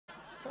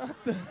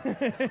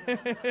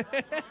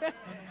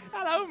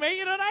Hello, mate,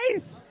 you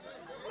alright?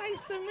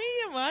 Nice to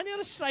meet you, man. You're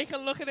a striking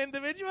looking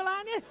individual,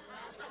 aren't you?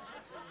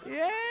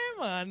 Yeah,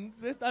 man.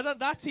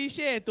 That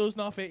t-shirt does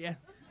not fit you.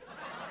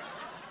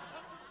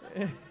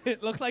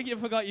 It looks like you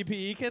forgot your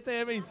PE kit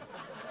there, mate.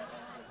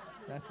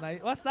 That's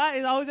nice. What's that?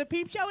 Is always a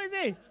peep show, is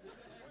it?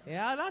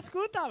 Yeah, that's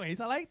good, that,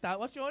 mate. I like that.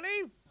 What's your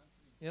name?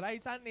 You're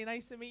right, Anthony.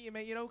 Nice to meet you,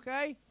 mate. You're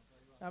okay?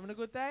 Having a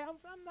good day? I'm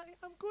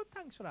good,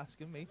 thanks for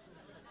asking, mate.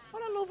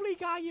 What a lovely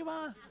guy you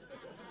are.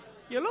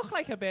 You look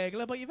like a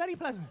burglar, but you're very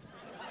pleasant.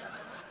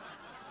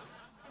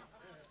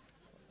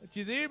 What do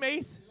you do,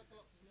 mate?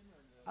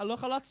 I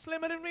look a lot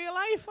slimmer in real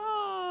life.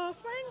 Oh,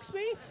 thanks,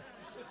 mate.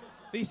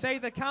 They say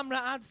the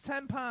camera adds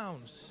 £10.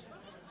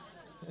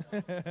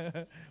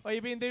 What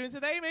you been doing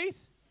today, mate?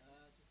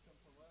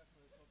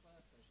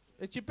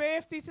 It's your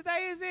birthday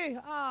today, is it?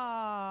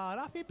 Ah,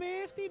 happy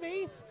birthday,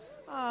 mate.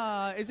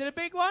 Ah, is it a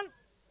big one?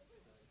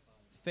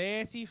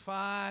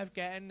 35,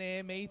 getting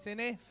there, mate,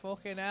 innit?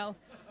 Fucking hell.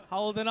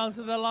 Holding on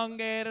to the long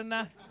hair and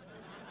that.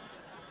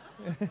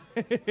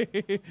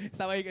 Is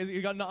that why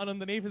you got nothing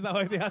underneath? Is that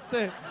why they had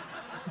to?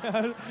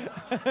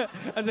 I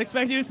was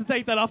expecting you to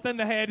take that off, then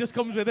the hair just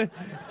comes with it.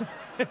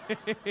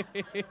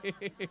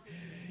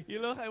 You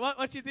look like,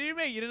 what you do,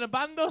 mate? You're in a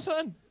band or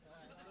something?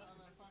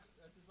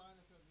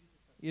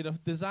 You're a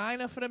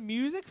designer for a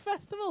music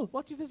festival?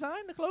 What do you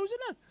design? The clothes in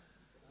it?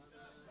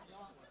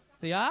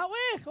 The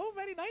artwork? Oh,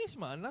 very nice,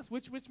 man. That's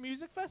which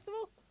music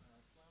festival?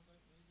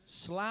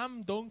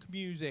 Slam Dunk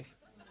Music.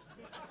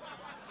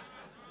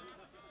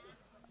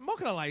 I'm not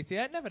going to lie to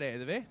you, I've never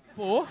heard of it.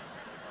 But,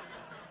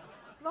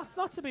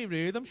 not to be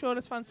rude, I'm sure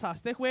it's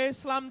fantastic. Where's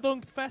Slam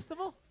Dunk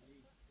Festival?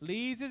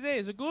 Leeds, is it?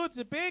 Is it good? Is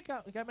it big?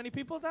 Get many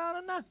people down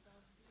on that?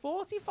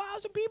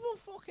 40,000 people?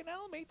 Fucking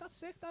hell, mate. That's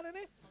sick, that, isn't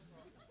it?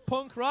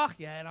 Punk rock?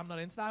 Yeah, I'm not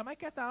into that. I might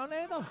get down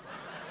there, though.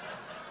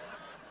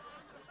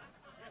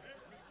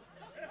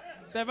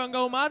 Does everyone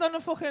go mad on the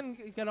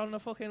fucking... Get on the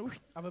fucking...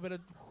 Have a bit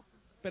of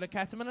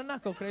ketamine and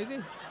that, go crazy?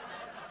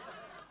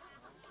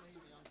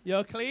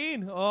 You're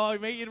clean? Oh,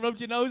 mate, you rubbed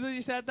your nose as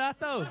you said that,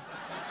 though.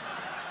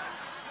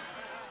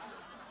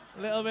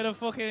 A little bit of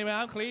fucking...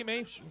 I'm clean,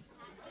 mate.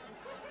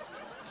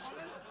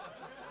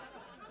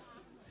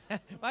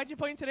 Why'd you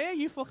point to there?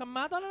 You fucking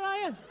mad on it, are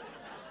you?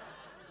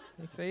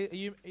 Are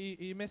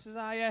you Mrs.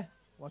 Are you?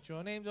 What's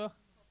your name, though?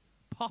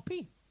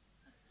 Poppy.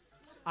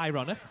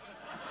 Ironic.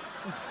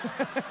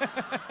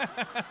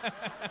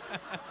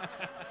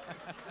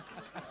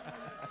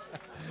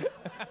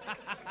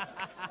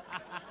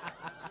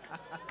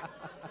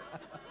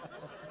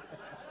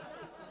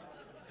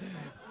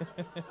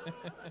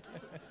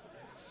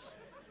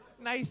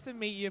 Nice to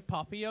meet you,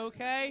 Poppy,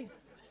 okay?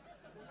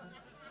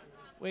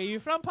 Where are you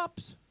from,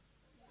 Pops?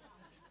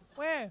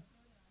 Where?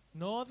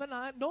 Northern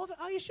Ireland.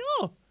 Are you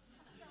sure?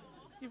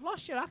 You've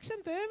lost your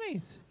accent there,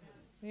 mate.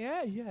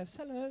 Yeah, yes,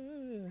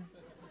 hello.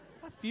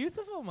 That's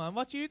beautiful, man.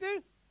 What do you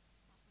do?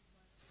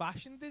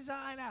 Fashion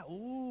designer.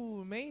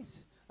 Ooh, mate.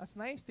 That's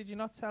nice. Did you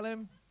not tell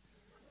him?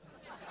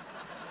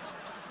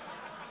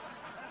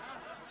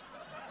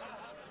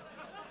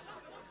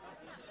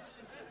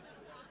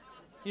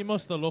 You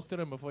must have looked at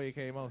him before you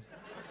came out.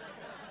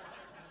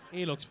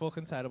 He looks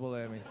fucking terrible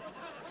there, mate.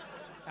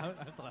 How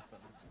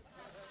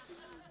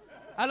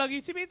long have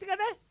you two been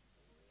together?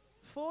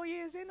 4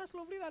 years in. That's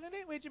lovely, that, isn't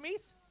it? Where'd you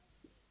meet?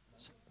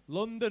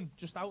 London.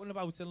 Just out and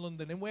about in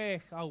London. In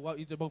work. Oh, what,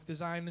 you do both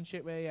design and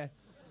shit, where you?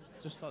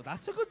 Just thought,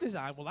 that's a good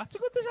design. Well, that's a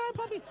good design,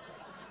 Poppy.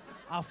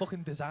 I'll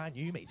fucking design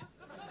you, mate.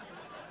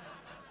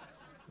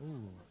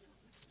 Ooh.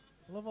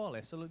 Love all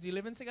this. So, do you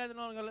living together and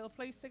all? Got a little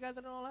place together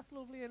and all? That's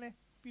lovely, isn't it?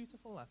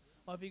 Beautiful, that.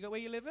 What have you got? Where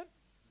you living?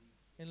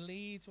 In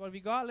Leeds. What have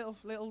you got? Little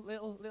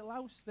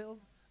house? Little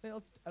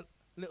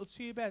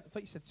 2-bed. I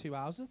thought you said 2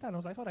 houses then. I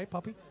was like, all right,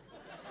 Poppy.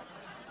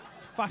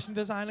 Fashion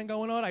designing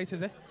going all right,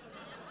 is it?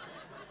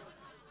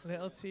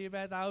 Little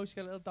 2-bed house,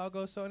 got a little dog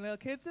or something, little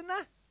kids in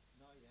there?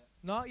 Not yet.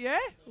 Not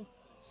yet?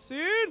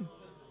 Soon.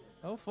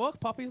 Oh,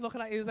 fuck. Poppy's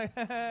looking at you. He's like,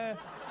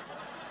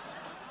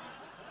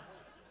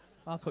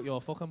 I'll cut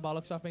your fucking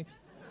bollocks off, mate.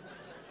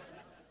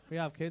 We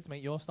have kids,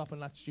 mate. You're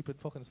stopping that stupid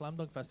fucking Slam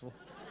Dunk Festival.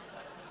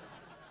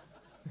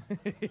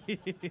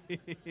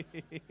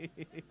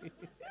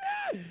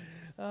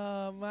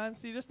 Oh, man.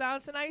 So you're just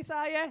down tonight,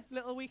 are you?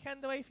 Little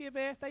weekend away for your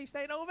birthday. You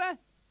staying over?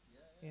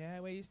 Yeah,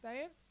 where you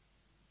staying?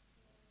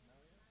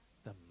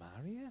 The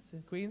Marriott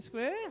in Queen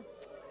Square.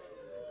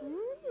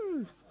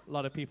 Ooh. A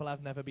lot of people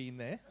have never been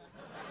there.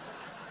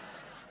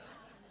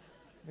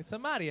 It's a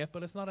Marriott,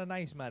 but it's not a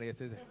nice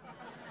Marriott, is it?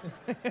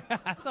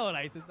 It's all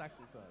right. It's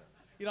actually all right.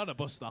 You're on a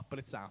bus stop, but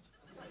it's out.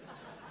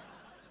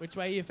 Which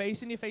way are you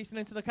facing? You're facing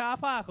into the car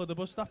park or the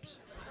bus stops?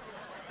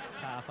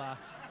 Car park.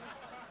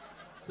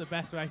 It's the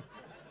best way.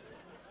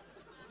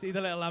 See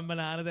the little lamb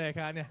banana there,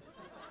 can't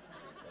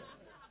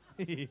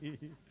you?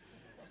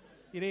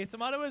 You're here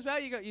tomorrow as well?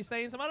 You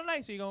staying tomorrow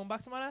night? So you going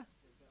back tomorrow?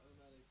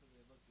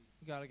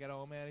 You got to get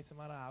home early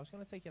tomorrow. I was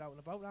going to take you out on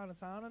a boat around the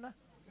town and that.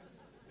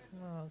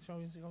 Oh,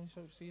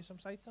 see you some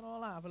sights and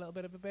all that. Have a little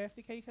bit of a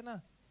birthday cake and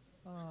that.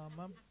 Oh,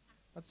 man.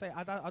 I'd say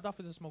I'd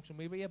offer to smoke some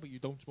weed, but yeah, but you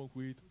don't smoke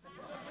weed.